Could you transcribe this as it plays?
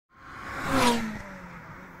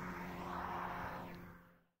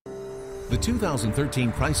The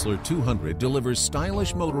 2013 Chrysler 200 delivers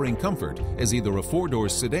stylish motoring comfort as either a four-door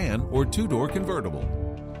sedan or two-door convertible.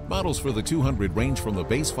 Models for the 200 range from the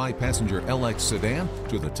base 5-passenger LX sedan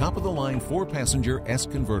to the top-of-the-line 4-passenger S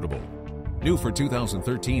convertible. New for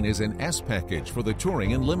 2013 is an S package for the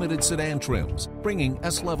touring and limited sedan trims, bringing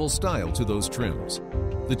S-level style to those trims.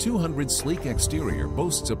 The 200's sleek exterior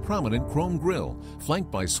boasts a prominent chrome grille, flanked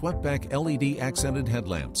by swept-back LED accented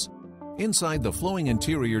headlamps. Inside, the flowing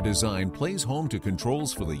interior design plays home to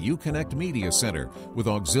controls for the Uconnect Media Center with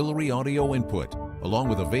auxiliary audio input, along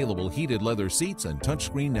with available heated leather seats and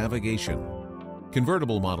touchscreen navigation.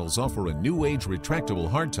 Convertible models offer a new-age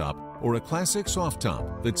retractable hardtop or a classic soft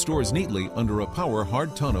top that stores neatly under a power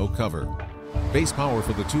hard tonneau cover. Base power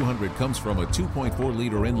for the 200 comes from a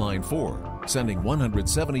 2.4-liter inline-4, sending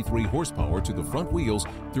 173 horsepower to the front wheels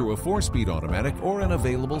through a 4-speed automatic or an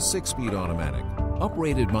available 6-speed automatic.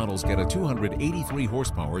 Uprated models get a 283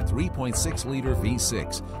 horsepower 3.6-liter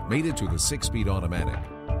V6 mated to the 6-speed automatic.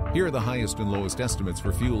 Here are the highest and lowest estimates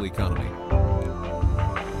for fuel economy.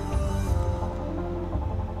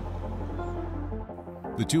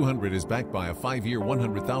 The 200 is backed by a 5-year,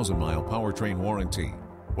 100,000-mile powertrain warranty.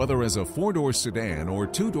 Whether as a 4-door sedan or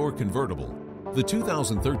 2-door convertible, the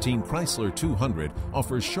 2013 Chrysler 200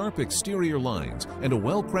 offers sharp exterior lines and a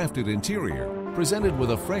well-crafted interior, presented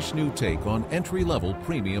with a fresh new take on entry-level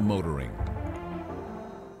premium motoring.